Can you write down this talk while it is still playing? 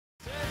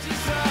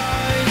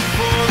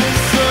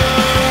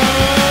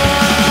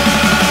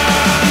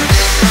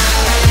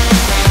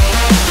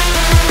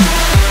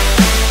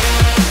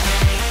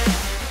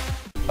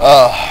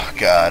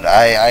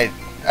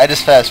I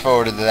just fast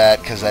forwarded to that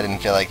because I didn't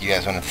feel like you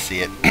guys wanted to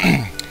see it.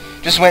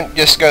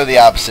 Just go the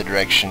opposite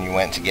direction you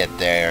went to get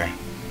there.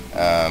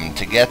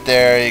 To get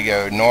there, you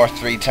go north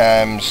 3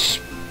 times,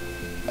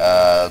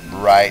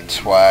 right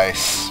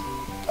twice,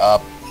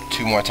 up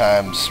 2 more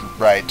times,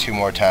 right 2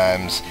 more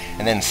times,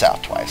 and then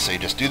south twice. So you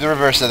just do the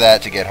reverse of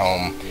that to get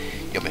home.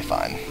 You'll be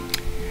fine.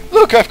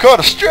 Look, I've caught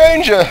a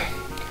stranger.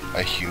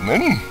 A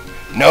human?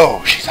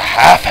 No, she's a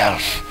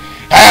half-elf.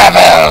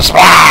 Half-elves!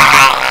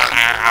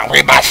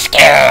 We must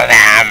kill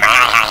them!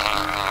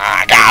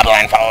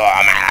 Goblin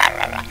form!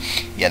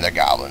 Yeah, they're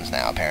goblins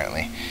now,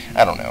 apparently.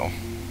 I don't know.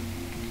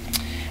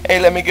 Hey,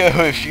 let me go.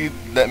 If you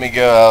let me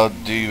go, I'll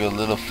do you a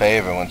little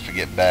favor once we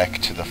get back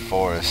to the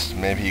forest.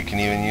 Maybe you can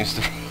even use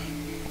the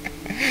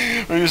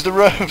use the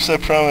ropes. I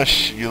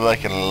promise you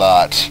like it a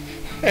lot.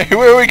 Hey,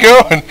 where are we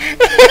going?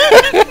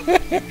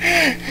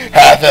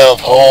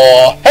 Half-elf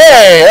whore.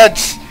 Hey,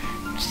 that's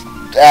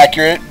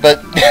accurate,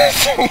 but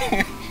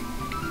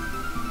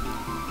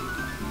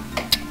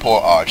poor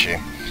Archie.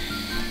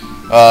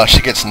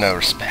 She gets no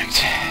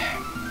respect.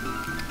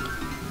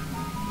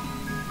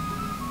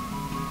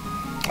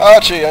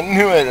 Archie, I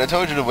knew it. I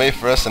told you to wait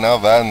for us in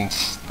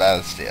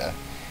Phantasia.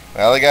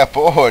 Well, I got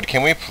bored.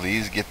 Can we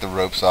please get the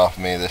ropes off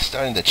me? They're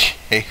starting to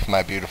chafe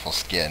my beautiful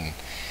skin.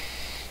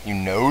 You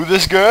know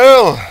this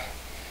girl?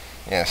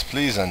 Yes,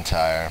 please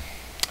untie her.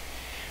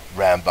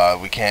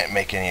 Rampart, we can't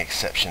make any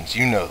exceptions.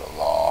 You know the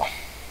law.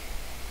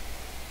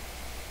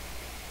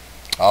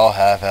 All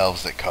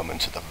half-elves that come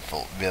into the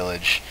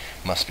village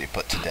must be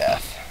put to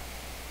death.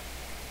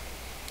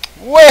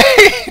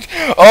 Wait!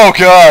 Oh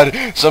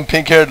god! Some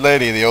pink-haired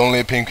lady, the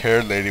only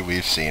pink-haired lady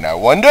we've seen. I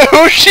wonder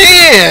who she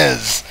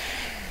is!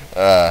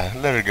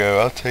 Let her go.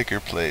 I'll take her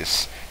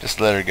place. Just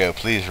let her go,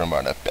 please,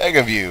 Rampart. I beg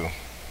of you.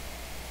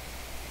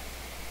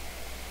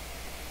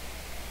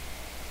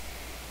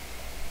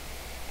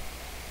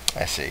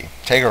 I see.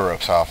 Take her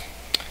ropes off.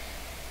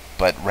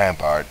 But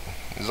Rampart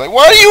is like,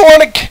 why do you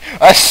want to...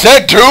 I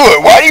said do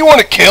it! Why do you want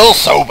to kill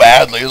so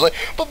badly? He's like,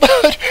 but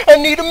I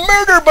need a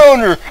murder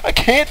boner! I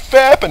can't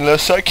fap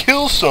unless I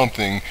kill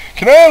something.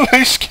 Can I at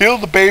least kill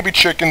the baby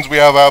chickens we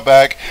have out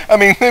back? I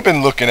mean, they've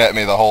been looking at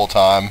me the whole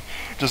time.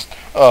 Just,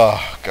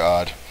 oh,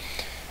 God.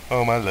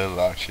 Oh, my little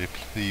Archie,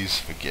 please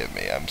forgive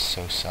me. I'm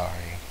so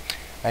sorry.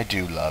 I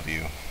do love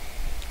you.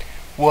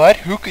 What?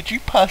 Who could you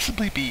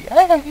possibly be?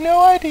 I have no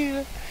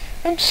idea.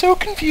 I'm so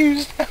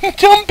confused. I'm a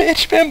dumb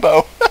bitch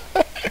bimbo.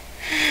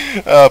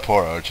 Oh,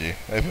 poor Archie.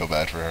 I feel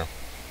bad for her.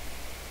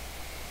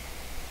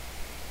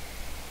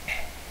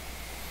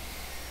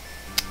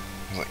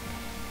 Like,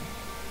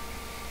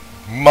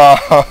 Mom.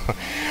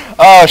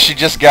 Oh, she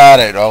just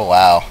got it. Oh,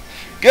 wow.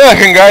 Good.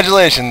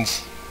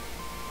 Congratulations.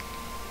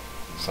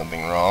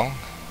 Something wrong?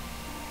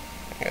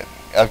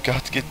 I've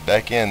got to get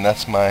back in.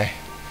 That's my...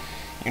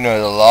 You know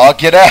the law.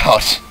 Get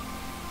out.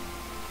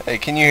 Hey,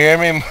 can you hear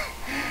me?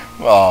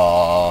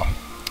 Aww.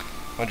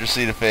 Want to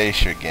see the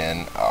face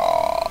again?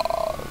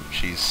 Aww.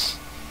 She's...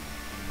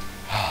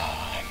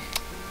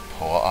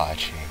 Poor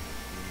Archie.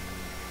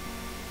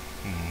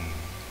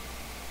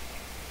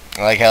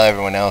 I like how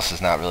everyone else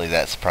is not really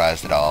that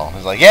surprised at all.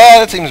 It's like, yeah,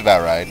 that seems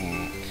about right.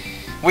 And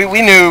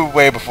we knew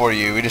way before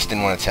you. We just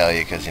didn't want to tell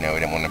you because, you know, we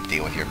didn't want to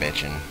deal with your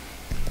bitching.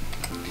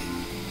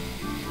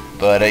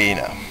 But, you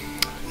know.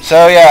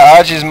 So, yeah,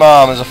 Archie's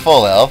mom is a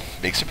full elf.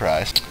 Big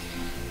surprise.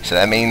 So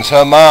that means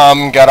her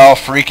mom got all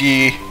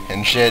freaky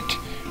and shit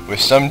with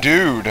some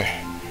dude.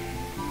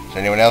 Is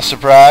anyone else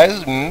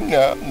surprised?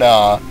 No,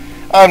 nah.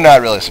 I'm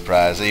not really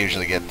surprised. I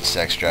usually get the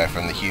sex drive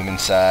from the human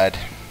side.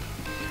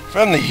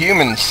 From the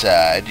human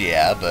side,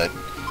 yeah, but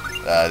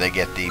they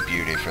get the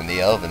beauty from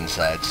the elven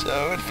side,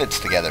 so it fits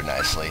together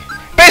nicely.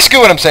 Basically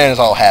what I'm saying is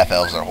all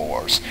half-elves are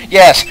whores.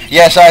 Yes,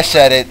 yes, I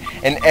said it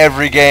in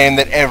every game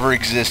that ever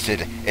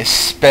existed,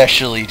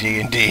 especially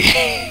D&D.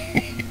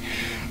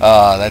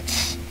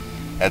 That's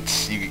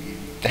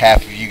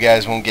half of you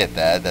guys won't get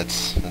that.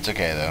 That's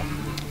okay though.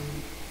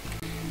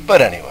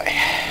 But anyway,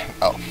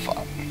 oh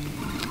fuck.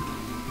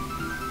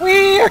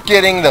 We are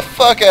getting the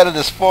fuck out of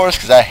this forest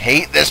because I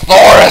hate this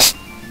forest.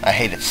 I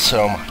hate it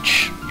so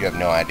much. You have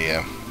no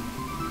idea.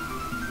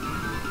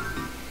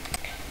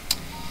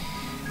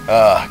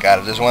 Oh god,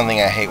 if there's one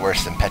thing I hate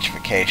worse than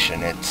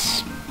petrification,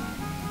 it's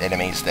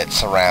enemies that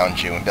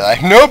surround you and be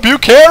like, nope, you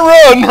can't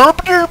run, herp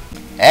derp.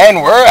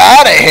 And we're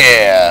out of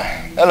here.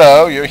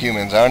 Hello, you're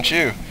humans, aren't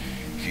you?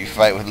 If you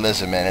fight with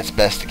lizardmen, it's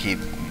best to keep...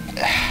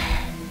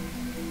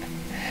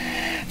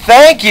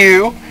 Thank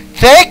you,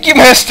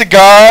 Mr.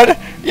 Guard.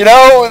 You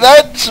know,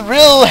 that's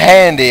real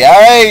handy.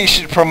 I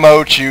should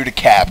promote you to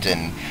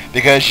captain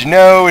because you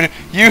know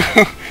you.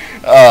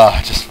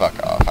 Just fuck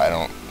off. I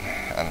don't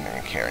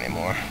even care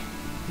anymore.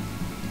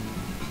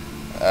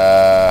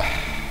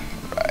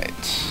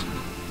 Right.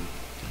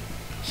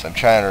 So I'm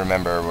trying to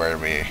remember where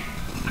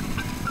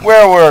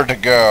we're to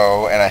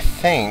go, and I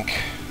think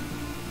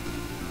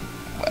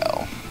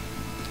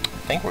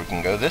we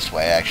can go this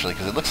way actually,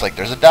 because it looks like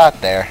there's a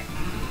dot there.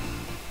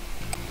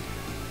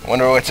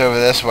 Wonder what's over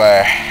this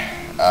way.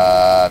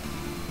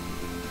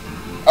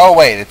 Oh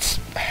wait, it's...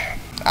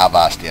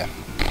 Albastia.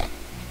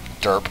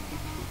 Derp.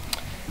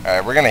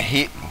 Alright, we're gonna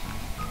heat.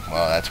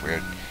 Well, that's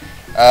weird.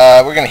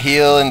 We're gonna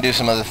heal and do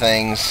some other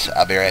things.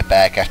 I'll be right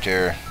back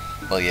after,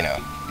 well, you know,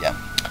 yeah.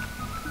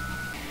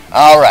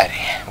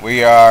 Alrighty,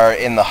 we are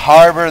in the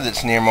harbor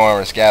that's near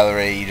Morris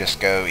Gallery. You just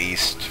go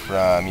east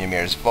from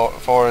Ymir's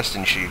Forest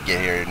and you should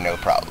get here no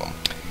problem.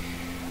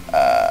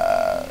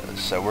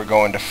 So we're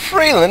going to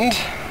Freeland.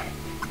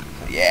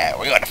 Yeah,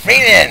 we're going to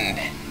Freeland!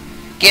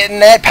 Getting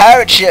that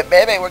pirate ship,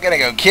 baby! We're gonna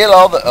go kill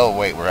all the... Oh,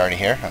 wait, we're already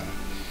here? Huh.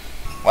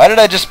 Why did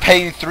I just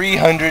pay you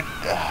 300?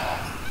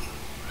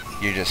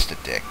 You're just a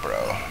dick,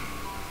 bro.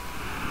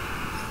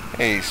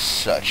 He's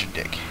such a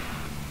dick.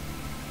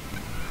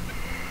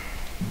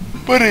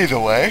 But either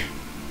way,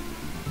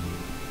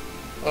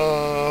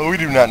 we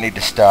do not need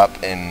to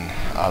stop in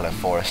Olive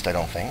Forest, I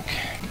don't think.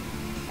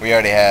 We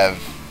already have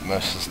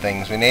most of the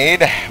things we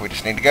need. We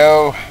just need to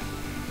go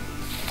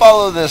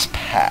follow this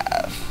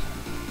path.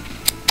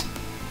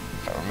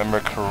 If I remember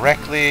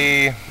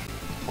correctly,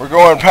 we're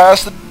going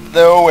past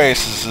the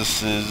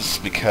oases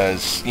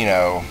because, you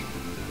know,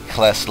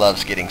 Kless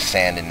loves getting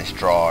sand in his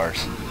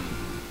drawers.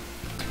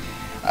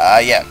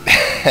 Yeah.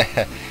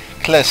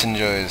 Kless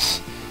enjoys,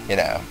 you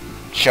know,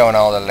 showing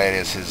all the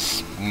ladies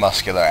his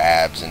muscular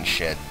abs and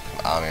shit,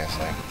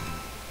 obviously.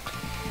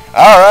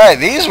 Alright,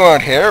 these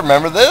weren't here,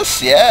 remember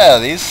this? Yeah,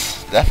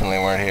 these definitely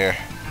weren't here.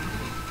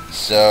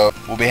 So,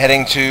 we'll be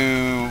heading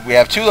to... We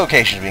have two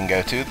locations we can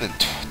go to. The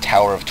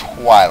Tower of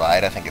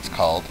Twilight, I think it's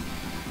called.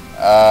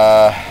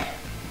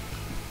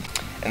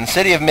 In the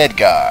city of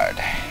Midgard.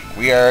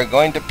 We are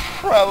going to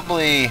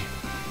probably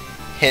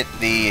hit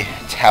the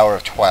Tower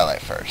of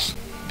Twilight first.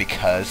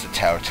 Because the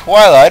Tower of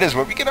Twilight is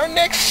where we get our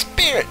next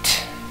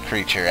spirit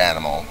creature,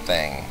 animal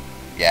thing.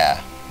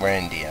 Yeah, we're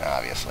Indian,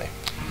 obviously.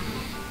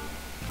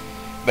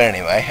 But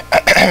anyway,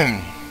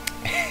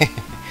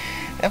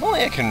 if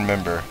only I can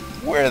remember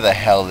where the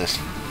hell this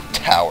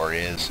tower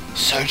is.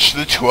 Search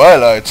the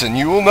Twilights and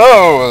you will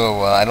know.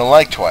 Well, I don't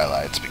like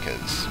Twilights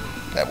because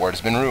that word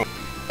has been ruined.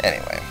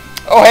 Anyway.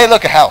 Oh, hey,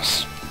 look, a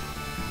house.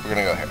 We're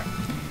gonna go here.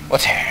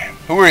 What's here?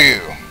 Who are you?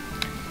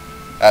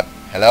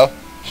 Hello?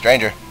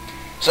 Stranger.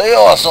 So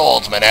you're a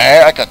swordsman,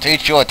 eh? I could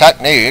teach you a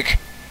technique.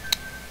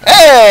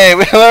 Hey,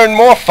 we learned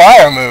more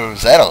fire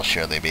moves. That'll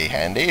surely be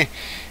handy.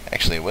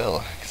 Actually, it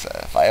will.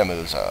 Fire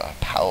moves are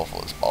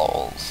powerful as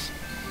balls.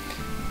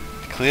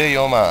 Clear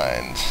your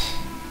mind.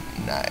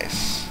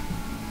 Nice.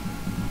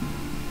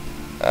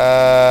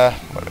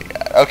 What do we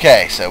got?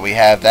 Okay, so we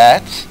have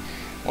that.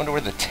 Wonder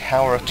where the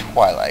Tower of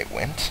Twilight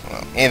went.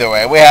 Well, either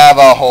way, we have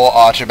a whole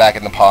Archer back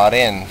in the party,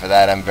 and for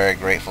that I'm very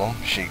grateful.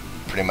 She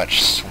pretty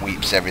much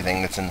sweeps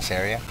everything that's in this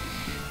area.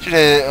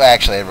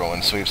 Actually,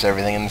 everyone sweeps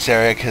everything in this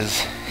area,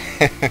 because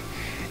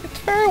it's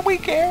a very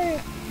weak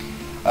area.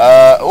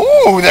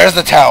 Ooh, there's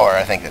the tower.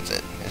 I think that's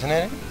it. Isn't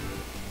it?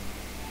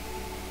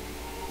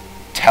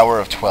 Tower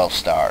of 12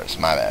 Stars.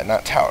 My bad.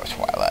 Not Tower of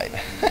Twilight.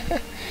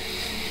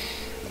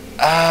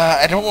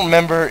 I don't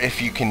remember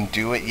if you can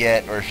do it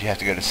yet, or if you have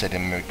to go to City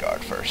of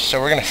Midgard first. So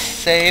we're going to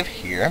save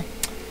here.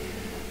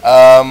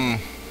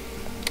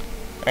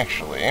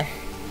 Actually,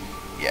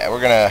 yeah, we're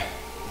going to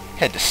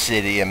head to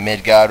City of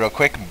Midgard real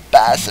quick and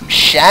buy some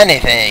shiny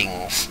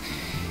things.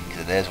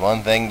 Because there's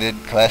one thing that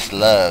Kless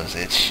loves.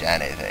 It's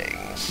shiny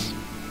things.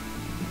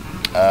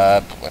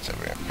 What's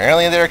over here?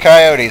 Apparently there are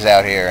coyotes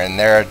out here, and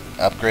they're an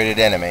upgraded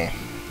enemy.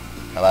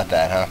 How about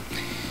that, huh?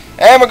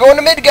 And we're going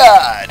to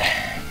Midgard!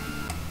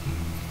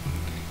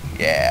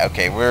 Yeah,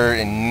 okay, we're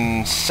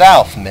in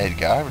South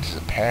Midgard, which is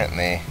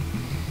apparently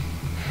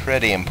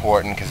pretty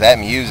important, because that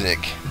music,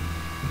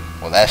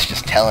 well, that's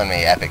just telling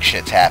me epic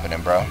shit's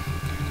happening, bro.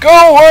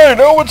 Go away!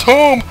 No one's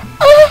home!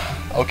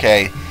 Ah!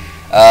 Okay,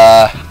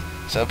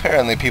 so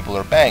apparently people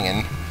are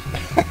banging.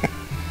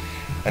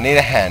 I need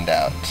a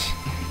handout.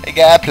 Hey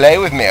guy, play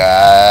with me.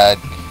 I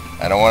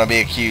don't want to be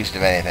accused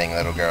of anything,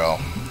 little girl.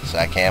 So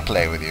I can't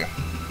play with you.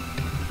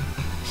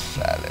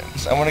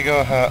 Silence. I want to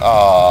go...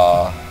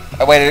 Aww.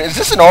 Oh, wait, is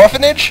this an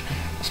orphanage?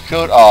 It's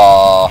called...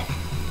 Aww.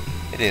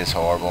 It is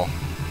horrible.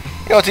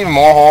 You know what's even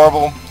more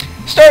horrible?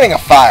 Starting a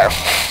fire.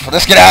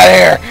 Let's get out of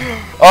here.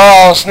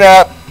 Oh,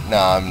 snap. No,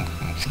 I'm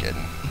just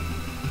kidding.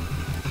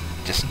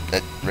 Just...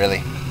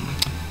 really?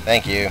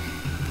 Thank you.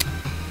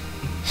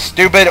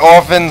 Stupid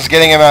orphans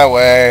getting in my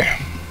way.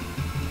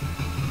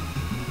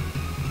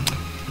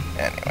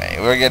 Anyway,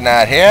 we're getting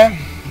out here.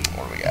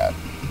 What do we got?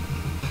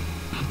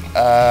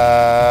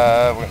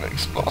 We're gonna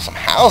explore some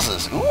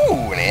houses.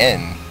 Ooh, an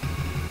inn.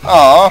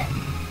 Aw,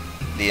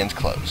 the inn's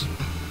closed.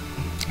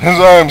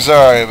 I'm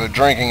sorry, but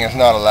drinking is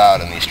not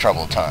allowed in these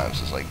troubled times.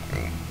 It's like,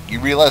 you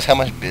realize how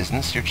much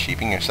business you're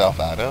cheaping yourself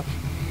out of?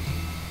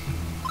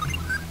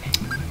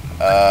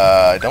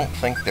 I don't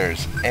think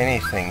there's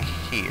anything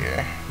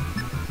here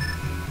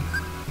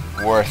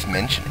worth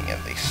mentioning,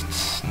 at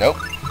least. Nope,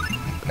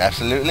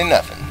 absolutely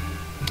nothing.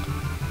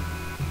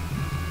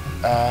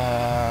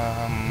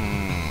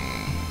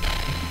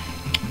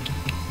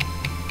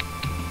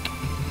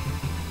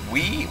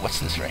 What's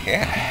this right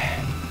here?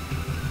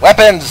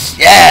 Weapons!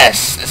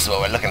 Yes! This is what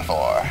we're looking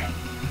for.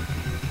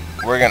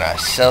 we're gonna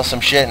sell some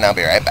shit, and I'll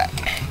be right back.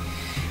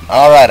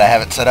 Alright, I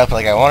have it set up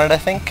like I wanted, I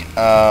think.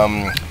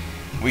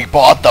 We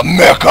bought the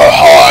Mecha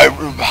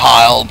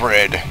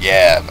Halberd.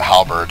 Yeah,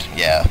 Halberd,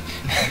 yeah.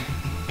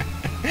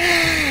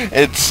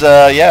 It's,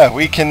 yeah,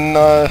 we can,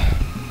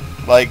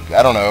 like,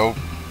 I don't know,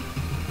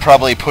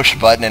 probably push a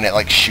button and it,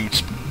 like,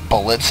 shoots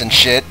bullets and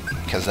shit,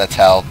 because that's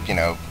how, you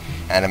know,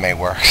 anime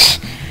works.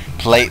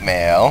 Plate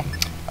mail,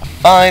 a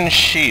fine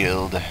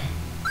shield,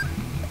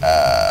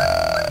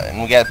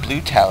 and we got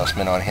blue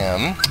talisman on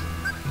him.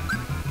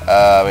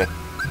 I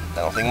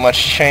don't think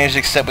much changed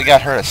except we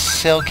got her a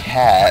silk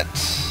hat.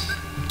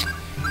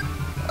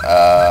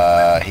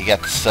 He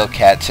got the silk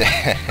hat too.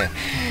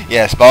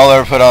 Yes,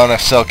 Baller put on a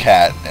silk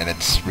hat, and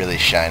it's really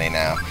shiny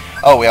now.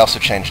 Oh, we also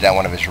changed out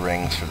one of his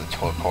rings for the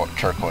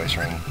turquoise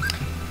ring.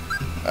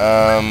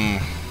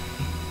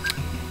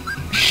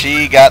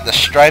 She got the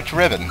striped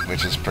ribbon,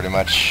 which is pretty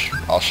much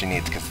all she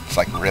needs, because it's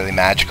like really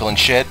magical and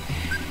shit.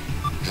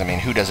 Because, I mean,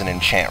 who doesn't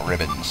enchant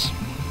ribbons?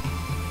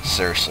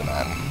 Seriously,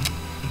 man.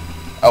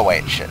 Oh,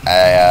 wait, shit.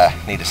 I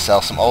need to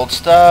sell some old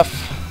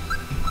stuff.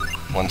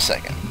 1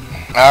 second.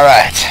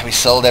 Alright, we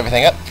sold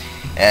everything up,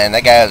 and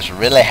that guy was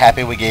really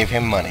happy we gave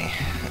him money.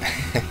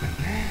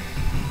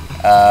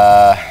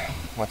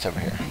 What's over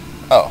here?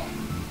 Oh,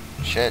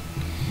 shit.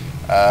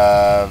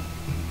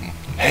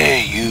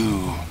 Hey,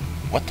 you.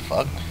 What the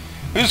fuck?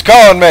 Who's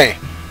calling me?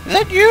 Is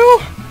that you?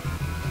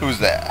 Who's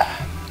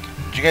that?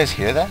 Did you guys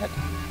hear that?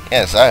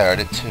 Yes, I heard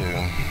it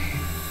too.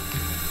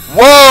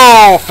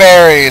 Whoa,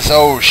 fairies!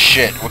 Oh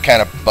shit, what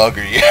kind of bug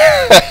are you?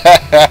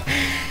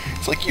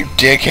 It's like, you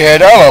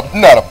dickhead,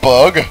 I'm not a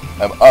bug.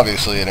 I'm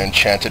obviously an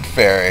enchanted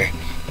fairy.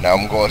 And I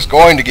was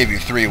going to give you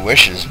 3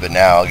 wishes, but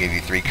now I'll give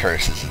you 3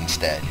 curses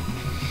instead.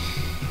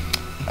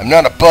 I'm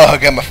not a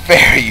bug, I'm a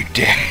fairy, you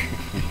dick.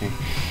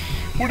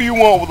 What do you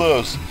want with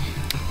us?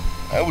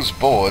 I was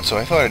bored, so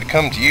I thought I'd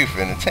come to you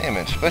for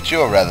entertainment, but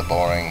you're rather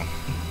boring.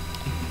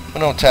 We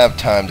don't have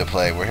time to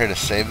play, we're here to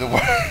save the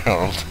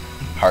world.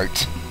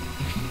 Heart.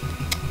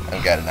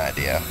 I've got an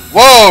idea.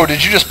 Whoa!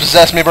 Did you just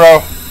possess me,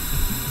 bro?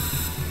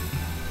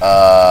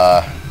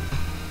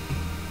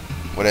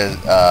 What is,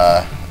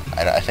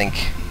 I think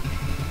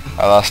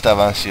I lost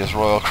Phantasia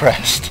royal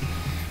crest.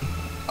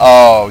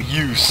 Oh,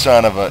 you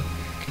son of a...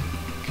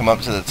 Come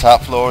up to the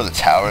top floor of the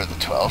Tower of the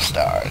 12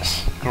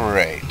 Stars.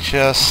 Great.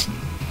 Just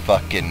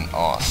fucking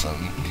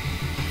awesome.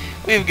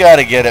 We've got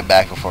to get it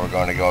back before we're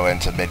going to go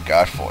into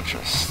Midgard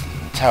Fortress.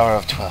 The Tower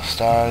of 12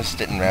 Stars.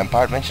 Didn't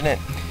Rampart mention it?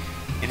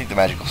 You think the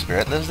magical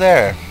spirit lives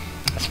there?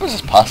 I suppose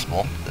it's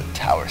possible. The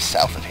tower's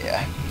south of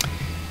here.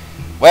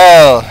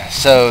 Well,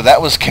 so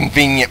that was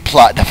convenient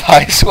plot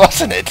device,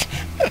 wasn't it?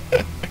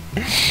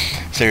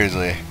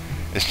 Seriously.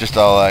 It's just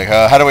all like,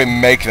 how do we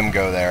make them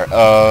go there?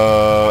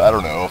 I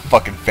don't know. A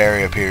fucking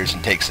fairy appears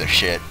and takes their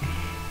shit.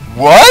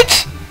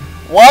 What?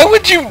 Why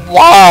would you?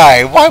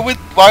 Why?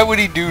 Why would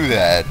he do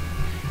that?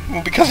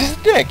 Well, because he's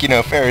a dick. You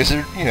know, fairies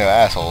are, you know,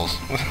 assholes.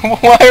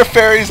 Why are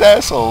fairies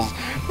assholes?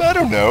 I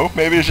don't know.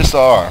 Maybe it's just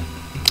are.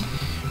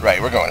 Right,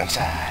 we're going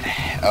inside.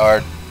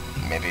 Or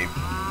maybe...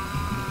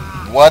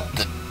 What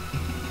the...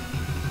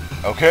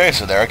 Okay,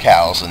 so there are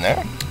cows in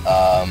there.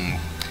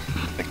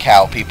 The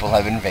cow people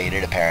have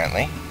invaded,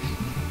 apparently.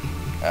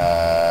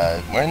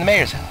 We're in the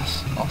mayor's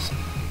house. Awesome.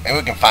 Maybe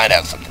we can find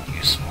out something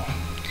useful.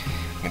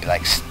 Maybe,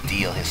 like,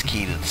 steal his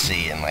key to the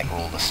sea and, like,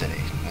 rule the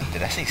city.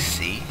 Did I say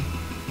sea?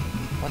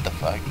 What the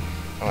fuck?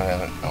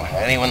 I don't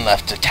have anyone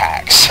left to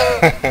tax.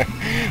 Wait,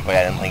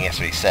 I didn't think that's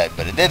what he said,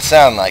 but it did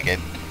sound like it.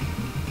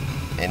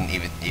 And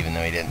even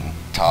though he didn't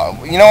talk.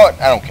 You know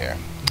what? I don't care.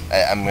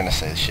 I'm gonna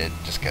say this shit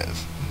just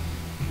because.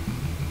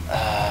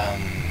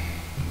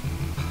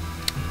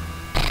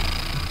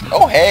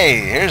 Oh, hey,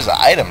 here's the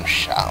item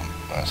shop.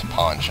 Well, it's a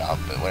pawn shop,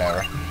 but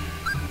whatever.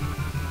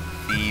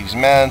 Thieves'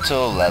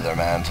 mantle, leather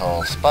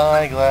mantle,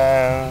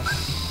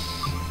 spyglass.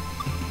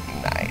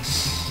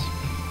 Nice.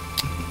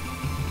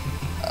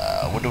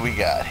 What do we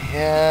got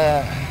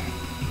here?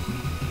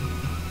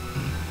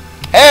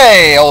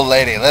 Hey, old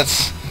lady,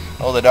 let's...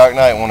 Oh, the Dark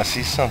Knight, want to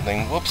see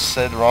something. Whoops,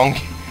 said wrong.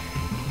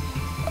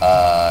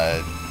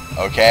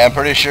 Okay, I'm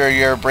pretty sure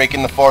you're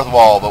breaking the 4th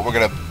wall, but we're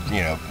gonna,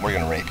 you know, we're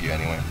gonna rape you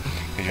anyway.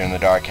 Because you're in the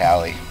dark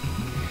alley.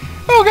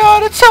 Oh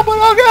god, it's someone,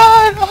 oh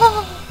god!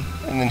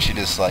 Oh. And then she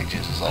just, like,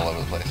 jizzes all over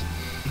the place.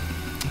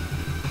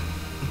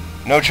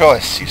 No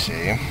choice, you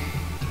see.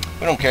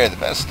 We don't carry the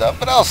best stuff,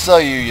 but I'll sell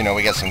you, you know,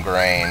 we got some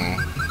grain.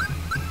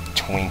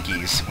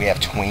 Twinkies. We have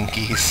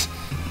Twinkies.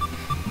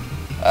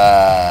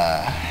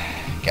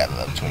 Gotta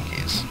love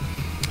Twinkies.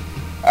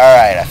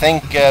 Alright, I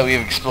think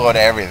we've explored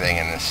everything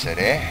in this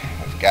city.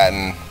 We've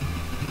gotten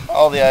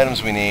all the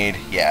items we need.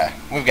 Yeah,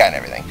 we've gotten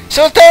everything.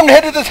 So it's time to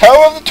head to the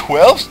Tower of the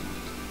 12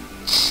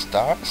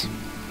 Stars?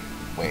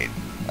 Wait.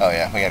 Oh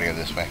yeah, we gotta go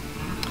this way.